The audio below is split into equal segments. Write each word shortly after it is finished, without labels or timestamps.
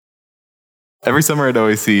Every summer at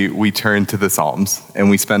OAC, we turn to the Psalms,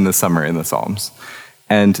 and we spend the summer in the Psalms.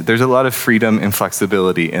 And there's a lot of freedom and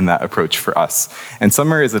flexibility in that approach for us. And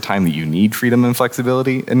summer is a time that you need freedom and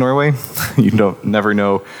flexibility in Norway. You never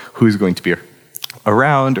know who's going to be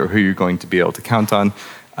around or who you're going to be able to count on.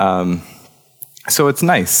 So it's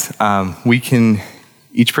nice.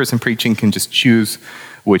 Each person preaching can just choose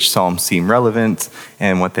which Psalms seem relevant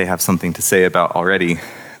and what they have something to say about already.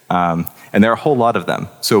 And there are a whole lot of them.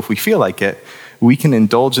 So if we feel like it, we can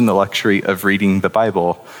indulge in the luxury of reading the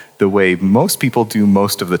Bible the way most people do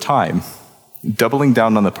most of the time, doubling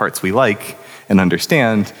down on the parts we like and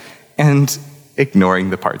understand, and ignoring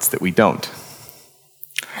the parts that we don't.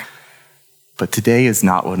 But today is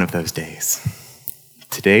not one of those days.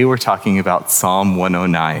 Today we're talking about Psalm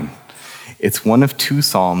 109. It's one of two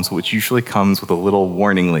psalms which usually comes with a little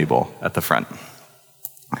warning label at the front.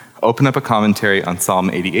 Open up a commentary on Psalm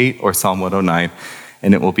 88 or Psalm 109,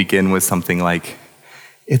 and it will begin with something like,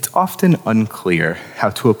 "It's often unclear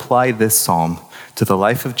how to apply this psalm to the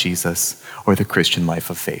life of Jesus or the Christian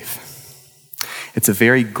life of faith." It's a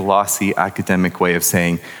very glossy academic way of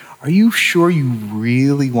saying, "Are you sure you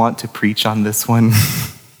really want to preach on this one?"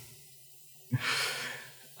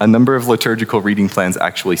 A number of liturgical reading plans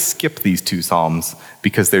actually skip these two psalms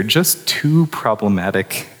because they're just too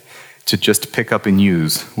problematic to just pick up and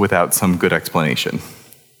use without some good explanation.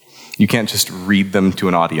 You can't just read them to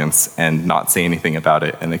an audience and not say anything about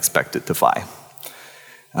it and expect it to fly.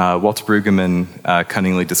 Walter Brueggemann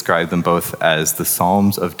cunningly described them both as the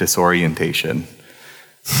Psalms of disorientation,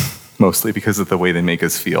 mostly because of the way they make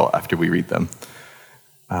us feel after we read them.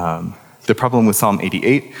 The problem with Psalm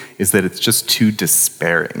 88 is that it's just too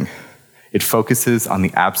despairing. It focuses on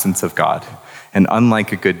the absence of God, and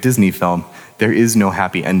unlike a good Disney film, there is no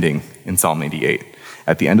happy ending in Psalm 88.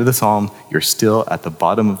 At the end of the psalm, you're still at the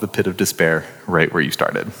bottom of the pit of despair, right where you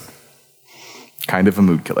started. Kind of a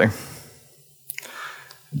mood killer.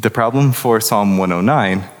 The problem for Psalm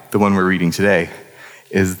 109, the one we're reading today,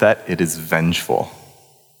 is that it is vengeful.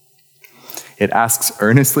 It asks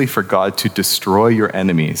earnestly for God to destroy your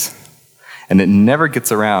enemies, and it never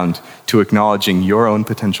gets around to acknowledging your own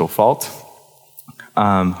potential fault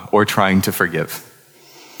or trying to forgive.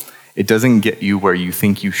 It doesn't get you where you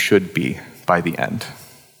think you should be by the end.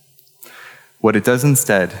 What it does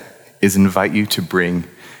instead is invite you to bring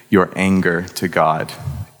your anger to God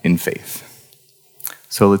in faith.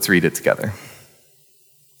 So let's read it together.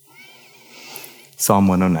 Psalm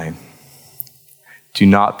 109. "Do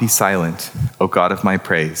not be silent, O God of my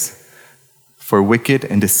praise, for wicked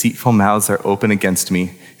and deceitful mouths are open against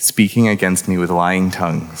me, speaking against me with lying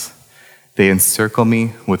tongues. They encircle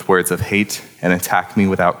me with words of hate and attack me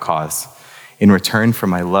without cause. In return for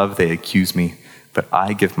my love, they accuse me, but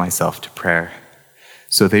I give myself to prayer.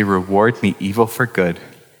 So they reward me evil for good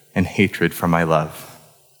and hatred for my love.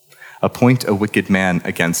 Appoint a wicked man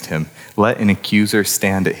against him. Let an accuser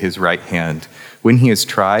stand at his right hand. When he is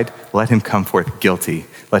tried, let him come forth guilty.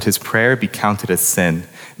 Let his prayer be counted as sin.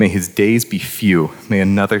 May his days be few. May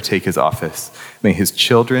another take his office. May his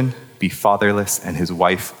children be fatherless and his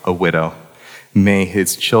wife a widow. May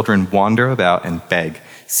his children wander about and beg,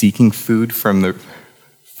 seeking food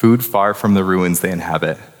far from the ruins they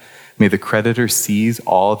inhabit. May the creditor seize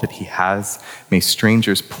all that he has. May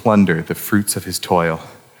strangers plunder the fruits of his toil.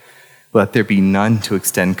 Let there be none to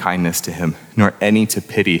extend kindness to him, nor any to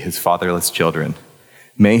pity his fatherless children.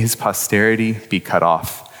 May his posterity be cut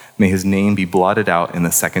off. May his name be blotted out in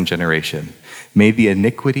the second generation. May the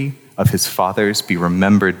iniquity of his fathers be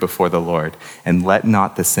remembered before the Lord, and let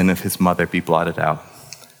not the sin of his mother be blotted out.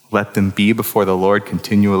 Let them be before the Lord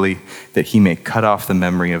continually, that he may cut off the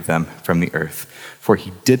memory of them from the earth. For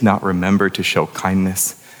he did not remember to show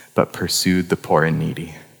kindness, but pursued the poor and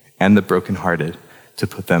needy, and the brokenhearted, to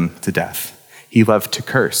put them to death. He loved to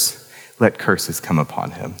curse. Let curses come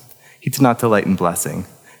upon him. He did not delight in blessing.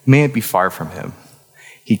 May it be far from him.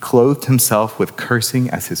 He clothed himself with cursing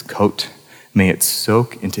as his coat. May it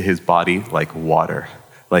soak into his body like water,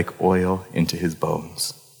 like oil into his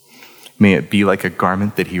bones. May it be like a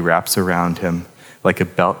garment that he wraps around him, like a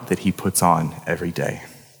belt that he puts on every day.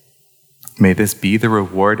 May this be the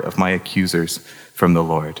reward of my accusers from the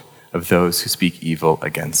Lord, of those who speak evil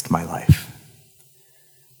against my life.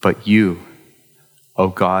 But you, O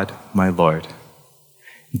God, my Lord,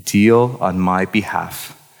 deal on my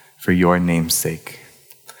behalf for your name's sake.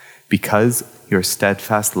 Because your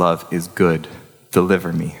steadfast love is good,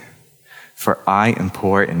 deliver me. For I am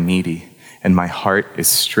poor and needy, and my heart is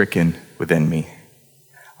stricken within me.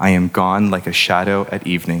 I am gone like a shadow at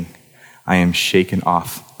evening. I am shaken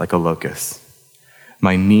off like a locust.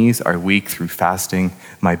 My knees are weak through fasting.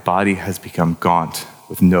 My body has become gaunt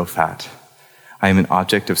with no fat. I am an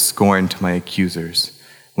object of scorn to my accusers.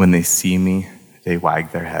 When they see me, they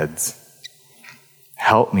wag their heads.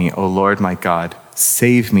 Help me, O Lord my God.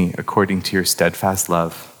 Save me according to your steadfast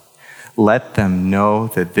love. Let them know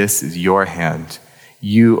that this is your hand.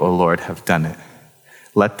 You, O Lord, have done it.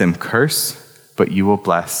 Let them curse, but you will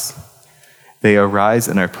bless. They arise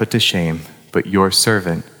and are put to shame, but your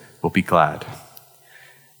servant will be glad.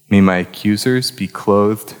 May my accusers be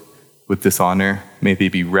clothed with dishonor. May they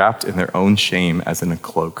be wrapped in their own shame as in a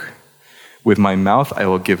cloak. With my mouth I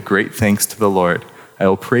will give great thanks to the Lord. I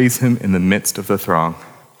will praise him in the midst of the throng.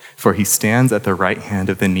 For he stands at the right hand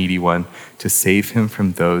of the needy one to save him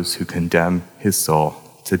from those who condemn his soul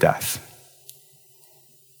to death.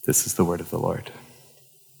 This is the word of the Lord.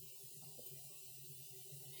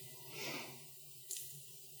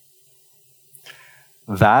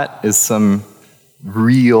 That is some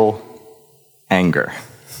real anger.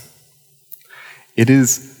 It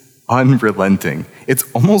is unrelenting. It's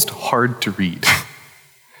almost hard to read.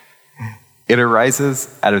 It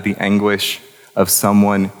arises out of the anguish of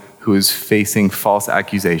someone who is facing false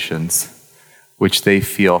accusations, which they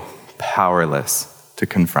feel powerless to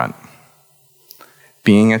confront.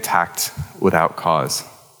 Being attacked without cause,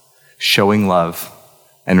 showing love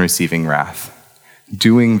and receiving wrath,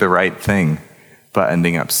 doing the right thing, but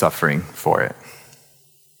ending up suffering for it.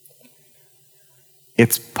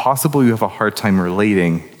 It's possible you have a hard time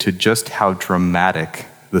relating to just how dramatic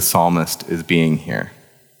the psalmist is being here.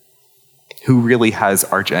 Who really has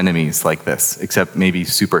arch enemies like this, except maybe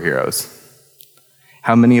superheroes?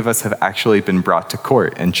 How many of us have actually been brought to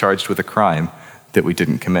court and charged with a crime that we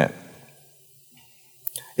didn't commit?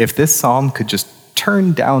 If this psalm could just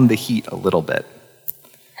turn down the heat a little bit,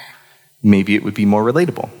 maybe it would be more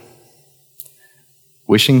relatable.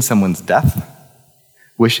 Wishing someone's death,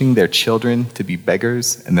 wishing their children to be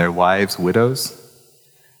beggars and their wives widows,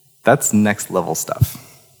 that's next level stuff.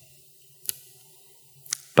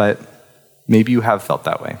 But maybe you have felt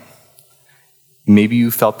that way. Maybe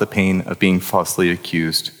you felt the pain of being falsely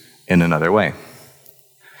accused in another way.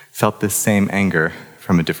 Felt this same anger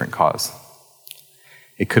from a different cause.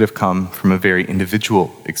 It could have come from a very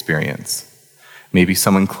individual experience. Maybe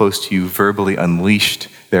someone close to you verbally unleashed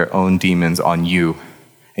their own demons on you,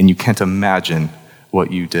 and you can't imagine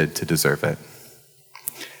what you did to deserve it.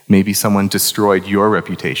 Maybe someone destroyed your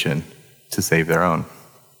reputation to save their own.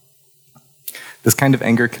 This kind of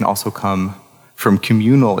anger can also come from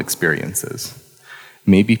communal experiences.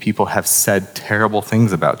 Maybe people have said terrible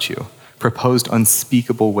things about you, proposed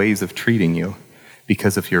unspeakable ways of treating you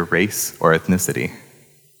because of your race or ethnicity.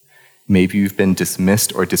 Maybe you've been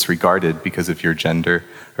dismissed or disregarded because of your gender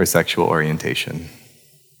or sexual orientation.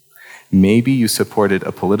 Maybe you supported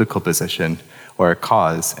a political position or a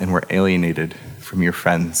cause and were alienated from your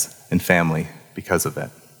friends and family because of it.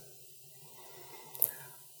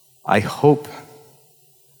 I hope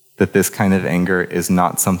that this kind of anger is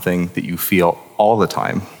not something that you feel all the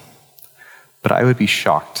time, but I would be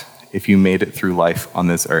shocked if you made it through life on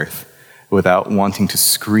this earth without wanting to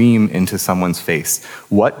scream into someone's face,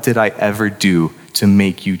 "What did I ever do to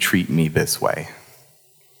make you treat me this way?"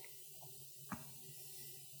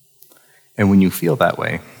 And when you feel that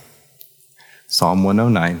way, Psalm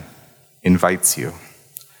 109 invites you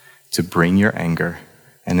to bring your anger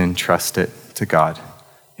and entrust it to God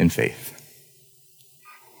in faith.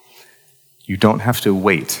 You don't have to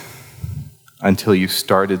wait until you've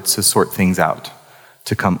started to sort things out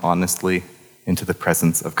to come honestly into the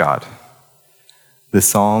presence of God. The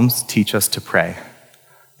Psalms teach us to pray,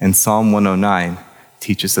 and Psalm 109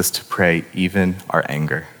 teaches us to pray even our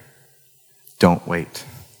anger. Don't wait.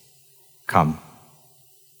 Come.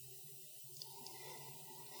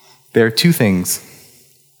 There are two things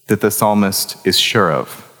that the psalmist is sure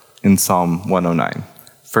of in Psalm 109.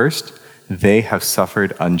 First, they have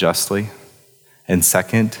suffered unjustly. And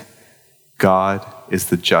second, God is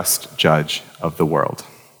the just judge of the world.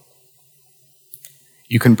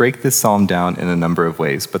 You can break this psalm down in a number of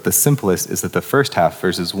ways, but the simplest is that the first half,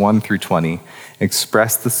 verses 1 through 20,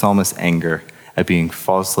 express the psalmist's anger at being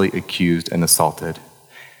falsely accused and assaulted.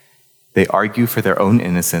 They argue for their own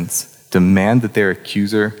innocence, demand that their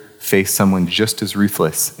accuser face someone just as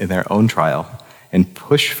ruthless in their own trial, and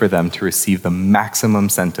push for them to receive the maximum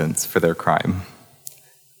sentence for their crime.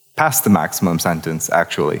 Past the maximum sentence,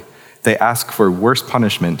 actually. They ask for worse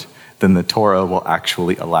punishment than the Torah will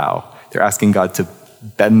actually allow. They're asking God to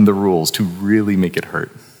bend the rules to really make it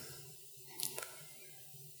hurt.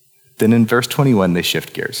 Then in verse 21, they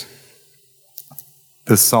shift gears.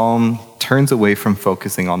 The psalm turns away from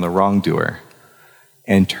focusing on the wrongdoer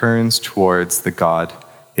and turns towards the God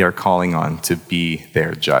they are calling on to be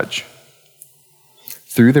their judge.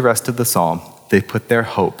 Through the rest of the psalm, they put their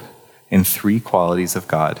hope in three qualities of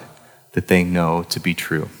God that they know to be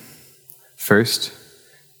true. First,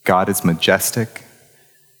 God is majestic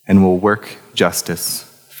and will work justice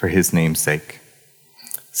for his name's sake.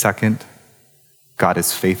 Second, God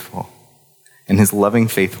is faithful, and his loving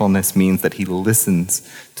faithfulness means that he listens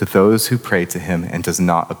to those who pray to him and does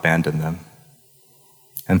not abandon them.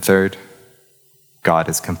 And third, God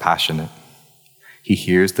is compassionate. He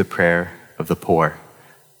hears the prayer of the poor,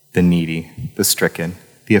 the needy, the stricken,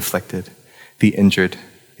 the afflicted, the injured,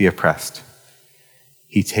 the oppressed.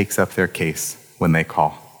 He takes up their case when they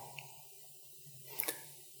call.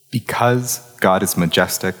 Because God is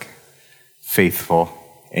majestic, faithful,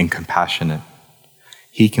 and compassionate,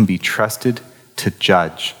 he can be trusted to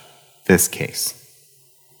judge this case.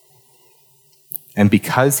 And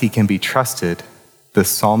because he can be trusted, the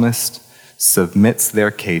psalmist submits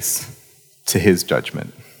their case to his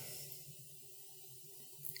judgment.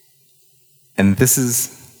 And this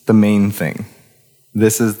is the main thing.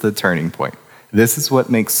 This is the turning point. This is what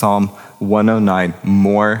makes Psalm 109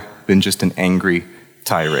 more than just an angry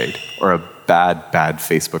tirade or a bad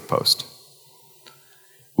Facebook post.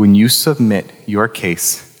 When you submit your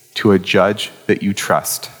case to a judge that you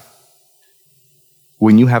trust,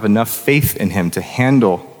 when you have enough faith in him to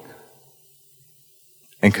handle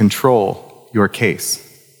and control your case,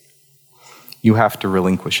 you have to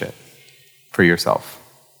relinquish it for yourself.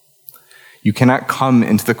 You cannot come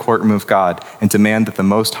into the courtroom of God and demand that the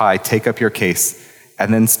Most High take up your case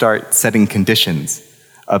and then start setting conditions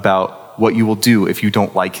about what you will do if you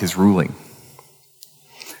don't like his ruling.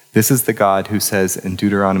 This is the God who says in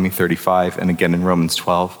Deuteronomy 35 and again in Romans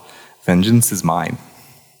 12, "Vengeance is mine."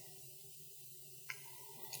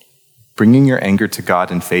 Bringing your anger to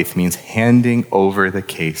God in faith means handing over the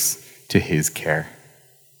case to his care.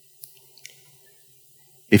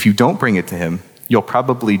 If you don't bring it to him, you'll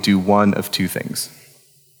probably do one of two things.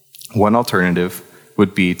 One alternative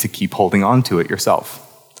would be to keep holding on to it yourself,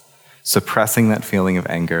 suppressing that feeling of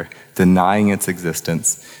anger, denying its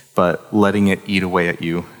existence, but letting it eat away at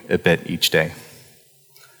you a bit each day.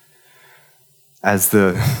 As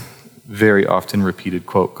the very often repeated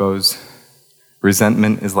quote goes,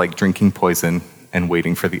 resentment is like drinking poison and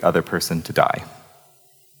waiting for the other person to die.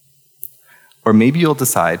 Or maybe you'll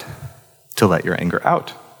decide to let your anger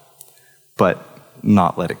out, but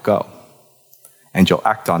not let it go, and you'll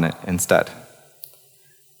act on it instead.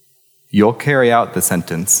 You'll carry out the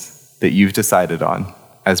sentence that you've decided on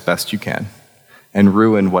as best you can and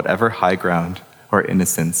ruin whatever high ground or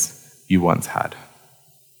innocence you once had.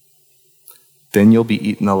 Then you'll be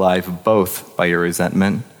eaten alive both by your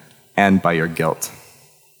resentment and by your guilt.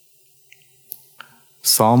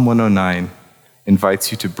 Psalm 109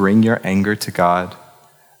 invites you to bring your anger to God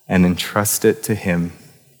and entrust it to him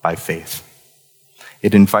by faith.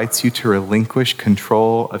 It invites you to relinquish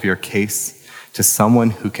control of your case to someone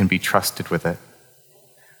who can be trusted with it.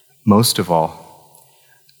 Most of all,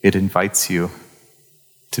 it invites you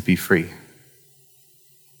to be free.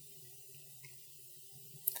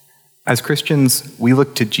 As Christians, we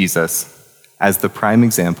look to Jesus as the prime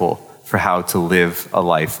example for how to live a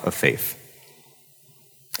life of faith.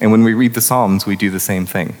 And when we read the Psalms, we do the same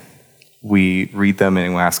thing. We read them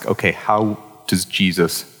and we ask, okay, how does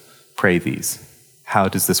Jesus pray these? How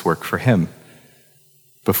does this work for him?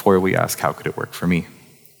 Before we ask, how could it work for me?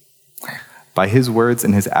 By his words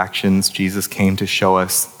and his actions, Jesus came to show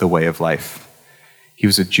us the way of life. He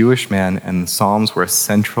was a Jewish man, and the Psalms were a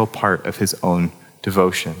central part of his own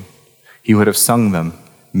devotion. He would have sung them,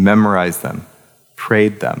 memorized them,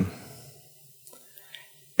 prayed them.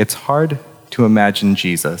 It's hard to imagine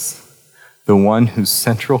Jesus, the one whose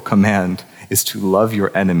central command is to love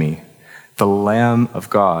your enemy, the Lamb of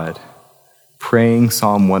God, praying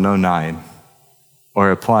Psalm 109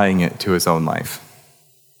 or applying it to his own life.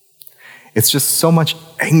 It's just so much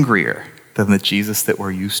angrier than the Jesus that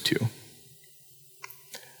we're used to.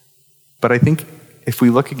 But I think if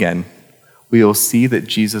we look again, we will see that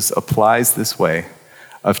Jesus applies this way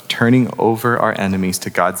of turning over our enemies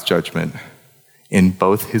to God's judgment in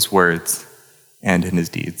both his words and in his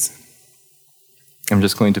deeds. I'm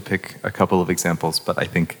just going to pick a couple of examples, but I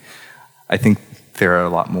think there are a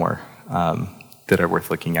lot more that are worth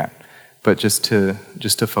looking at. But just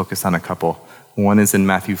to focus on a couple. One is in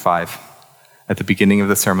Matthew 5, at the beginning of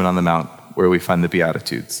the Sermon on the Mount, where we find the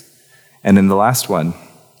Beatitudes. And in the last one,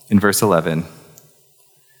 in verse 11,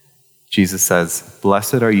 Jesus says,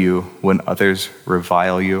 "Blessed are you when others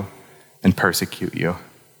revile you and persecute you,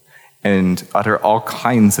 and utter all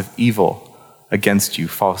kinds of evil against you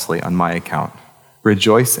falsely on my account.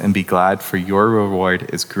 Rejoice and be glad, for your reward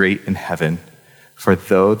is great in heaven, for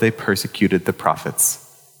though they persecuted the prophets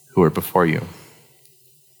who were before you."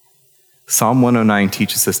 Psalm 109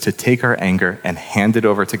 teaches us to take our anger and hand it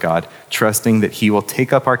over to God, trusting that he will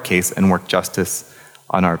take up our case and work justice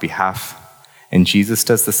on our behalf. And Jesus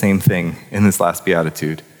does the same thing in this last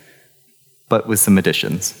beatitude, but with some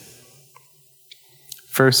additions.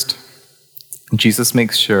 First, Jesus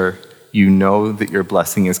makes sure you know that your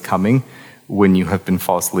blessing is coming when you have been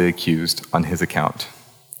falsely accused on his account.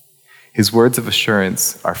 His words of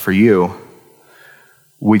assurance are for you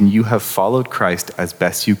when you have followed Christ as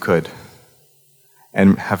best you could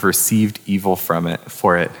and have received evil from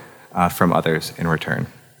others in return.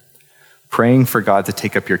 Praying for God to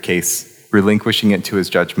take up your case, relinquishing it to his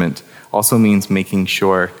judgment, also means making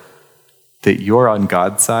sure that you're on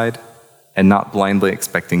God's side and not blindly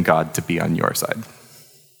expecting God to be on your side.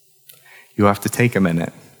 You have to take a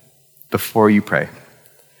minute before you pray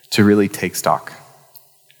to really take stock,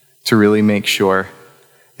 to really make sure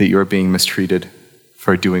that you're being mistreated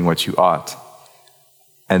for doing what you ought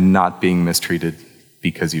and not being mistreated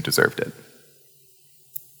because you deserved it.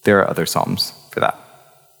 There are other psalms for that.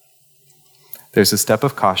 There's a step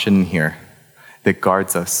of caution in here that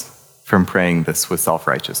guards us from praying this with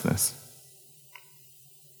self-righteousness.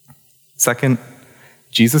 Second,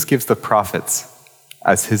 Jesus gives the prophets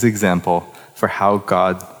as his example for how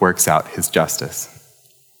God works out his justice.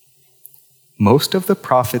 Most of the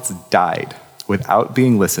prophets died without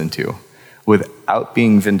being listened to, without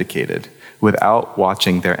being vindicated, without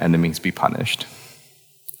watching their enemies be punished.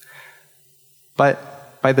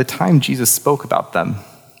 But by the time Jesus spoke about them,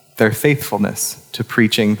 their faithfulness to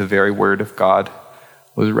preaching the very word of God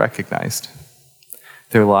was recognized.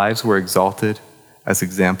 Their lives were exalted as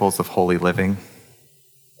examples of holy living.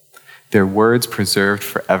 Their words preserved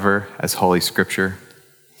forever as Holy Scripture.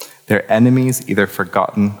 Their enemies either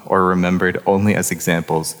forgotten or remembered only as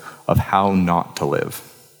examples of how not to live.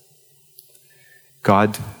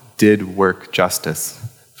 God did work justice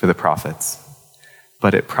for the prophets,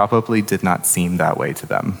 but it probably did not seem that way to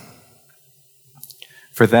them.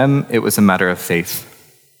 For them, it was a matter of faith,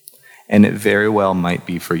 and it very well might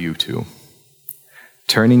be for you too.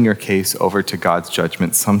 Turning your case over to God's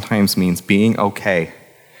judgment sometimes means being okay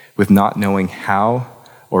with not knowing how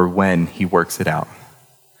or when he works it out.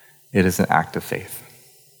 It is an act of faith.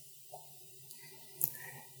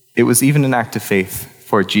 It was even an act of faith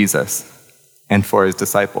for Jesus and for his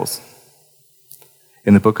disciples.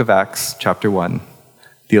 In the book of Acts, chapter 1,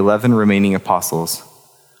 the 11 remaining apostles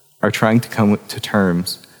are trying to come to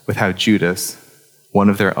terms with how Judas, one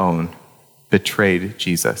of their own, betrayed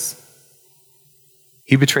Jesus.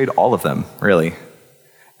 He betrayed all of them, really.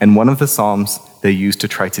 And one of the psalms they use to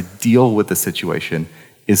try to deal with the situation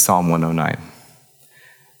is Psalm 109.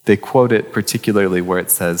 They quote it particularly where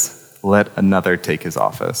it says, "Let another take his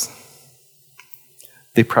office."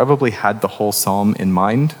 They probably had the whole psalm in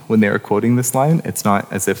mind when they were quoting this line. It's not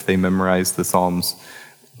as if they memorized the psalms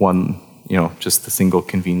just the single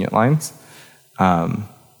convenient lines.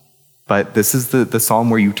 But this is the psalm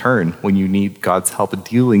where you turn when you need God's help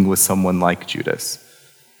dealing with someone like Judas.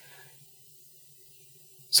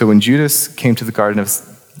 So when Judas came to the Garden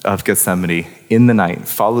of Gethsemane in the night,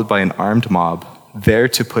 followed by an armed mob, there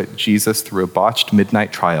to put Jesus through a botched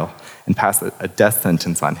midnight trial and pass a death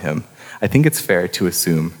sentence on him, I think it's fair to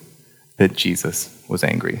assume that Jesus was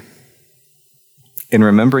angry. In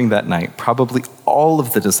remembering that night, probably all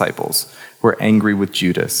of the disciples were angry with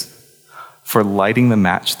Judas for lighting the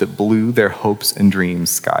match that blew their hopes and dreams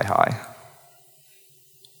sky high.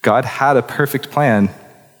 God had a perfect plan,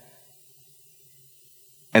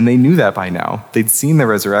 and they knew that by now. They'd seen the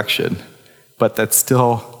resurrection, but that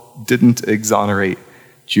still didn't exonerate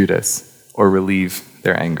Judas or relieve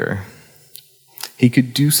their anger. He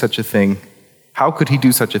could do such a thing. How could he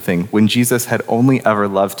do such a thing when Jesus had only ever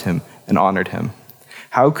loved him and honored him?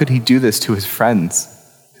 How could he do this to his friends,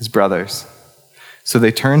 his brothers? So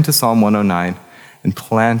they turned to Psalm 109 and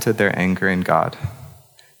planted their anger in God.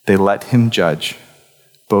 They let him judge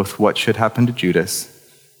both what should happen to Judas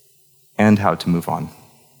and how to move on.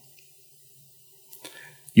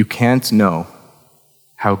 You can't know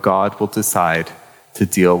how God will decide to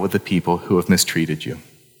deal with the people who have mistreated you.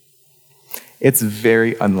 It's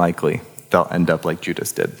very unlikely they'll end up like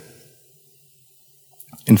Judas did.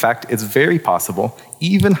 In fact, it's very possible,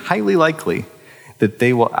 even highly likely, that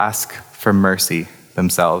they will ask for mercy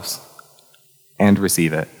themselves and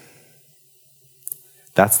receive it.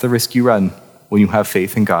 That's the risk you run when you have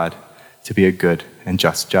faith in God to be a good and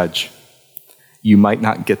just judge. You might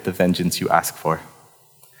not get the vengeance you ask for,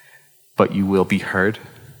 but you will be heard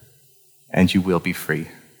and you will be free.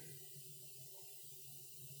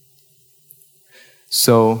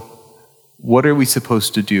 So, what are we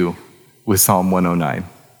supposed to do with Psalm 109?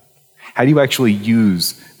 How do you actually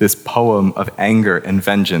use this poem of anger and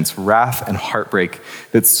vengeance, wrath and heartbreak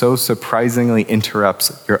that so surprisingly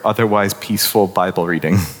interrupts your otherwise peaceful Bible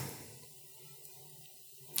reading?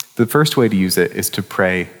 The first way to use it is to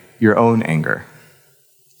pray your own anger.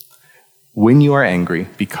 When you are angry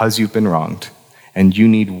because you've been wronged and you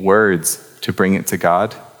need words to bring it to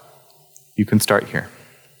God, you can start here.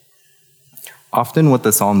 Often what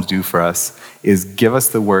the Psalms do for us is give us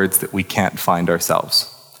the words that we can't find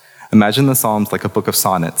ourselves. Imagine the Psalms like a book of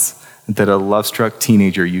sonnets that a love-struck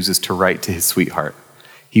teenager uses to write to his sweetheart.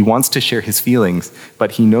 He wants to share his feelings,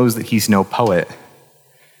 but he knows that he's no poet.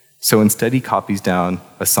 So instead he copies down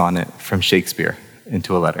a sonnet from Shakespeare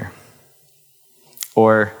into a letter.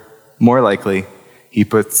 Or, more likely, he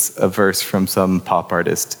puts a verse from some pop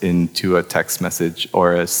artist into a text message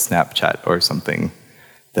or a Snapchat or something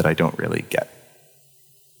that I don't really get.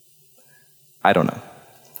 I don't know.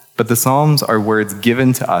 But the Psalms are words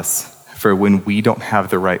given to us for when we don't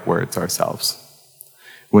have the right words ourselves.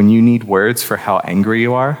 When you need words for how angry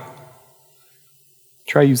you are,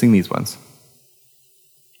 try using these ones.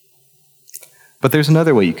 But there's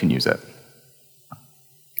another way you can use it.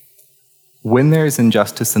 When there is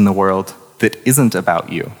injustice in the world that isn't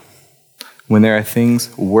about you, when there are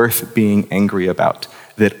things worth being angry about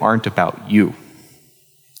that aren't about you,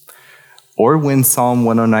 or when Psalm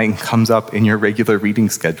 109 comes up in your regular reading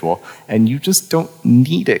schedule and you just don't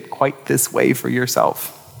need it quite this way for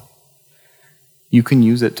yourself, you can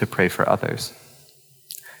use it to pray for others.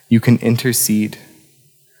 You can intercede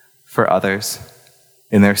for others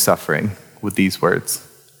in their suffering with these words,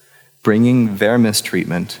 bringing their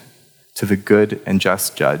mistreatment to the good and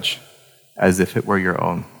just judge as if it were your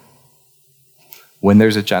own. When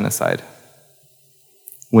there's a genocide,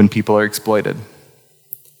 when people are exploited,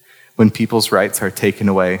 when people's rights are taken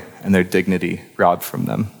away and their dignity robbed from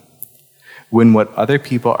them, when what other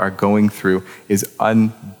people are going through is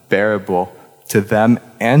unbearable to them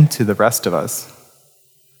and to the rest of us,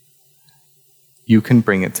 you can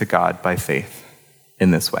bring it to God by faith in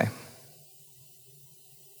this way.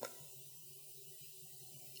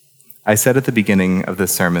 I said at the beginning of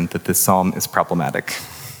this sermon that this psalm is problematic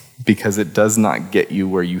because it does not get you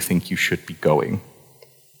where you think you should be going.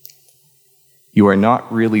 You are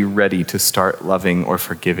not really ready to start loving or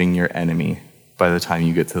forgiving your enemy by the time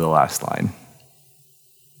you get to the last line.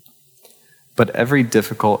 But every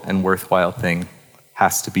difficult and worthwhile thing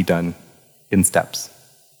has to be done in steps.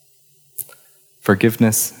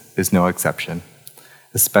 Forgiveness is no exception,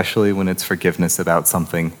 especially when it's forgiveness about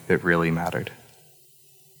something that really mattered.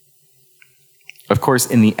 Of course,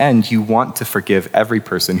 in the end, you want to forgive every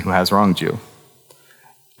person who has wronged you,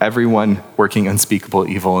 everyone working unspeakable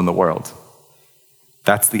evil in the world.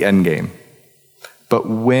 That's the end game. But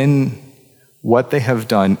when what they have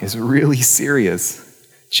done is really serious,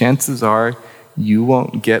 chances are you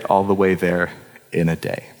won't get all the way there in a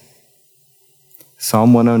day.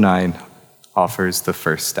 Psalm 109 offers the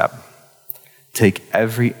first step. Take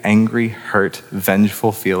every angry, hurt,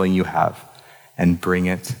 vengeful feeling you have and bring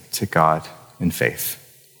it to God in faith,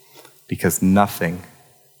 because nothing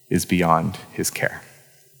is beyond his care.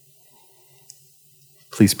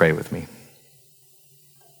 Please pray with me.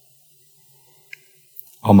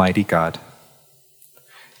 Almighty God,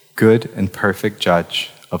 good and perfect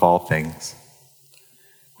judge of all things,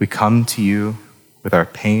 we come to you with our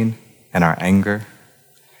pain and our anger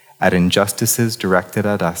at injustices directed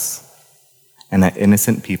at us and at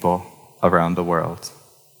innocent people around the world.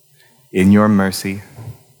 In your mercy,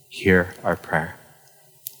 hear our prayer.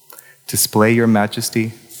 Display your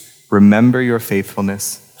majesty, remember your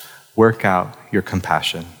faithfulness, work out your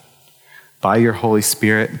compassion. By your Holy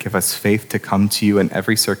Spirit, give us faith to come to you in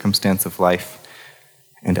every circumstance of life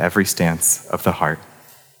and every stance of the heart,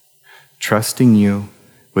 trusting you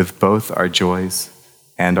with both our joys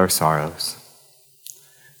and our sorrows.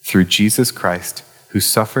 Through Jesus Christ, who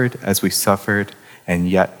suffered as we suffered and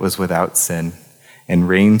yet was without sin, and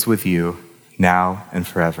reigns with you now and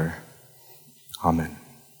forever. Amen.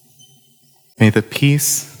 May the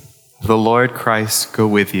peace of the Lord Christ go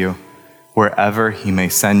with you wherever he may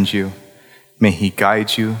send you. May he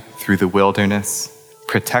guide you through the wilderness,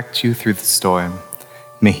 protect you through the storm.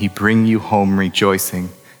 May he bring you home rejoicing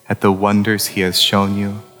at the wonders he has shown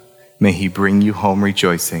you. May he bring you home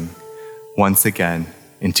rejoicing once again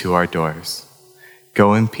into our doors.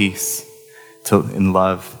 Go in peace, in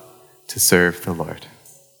love, to serve the Lord.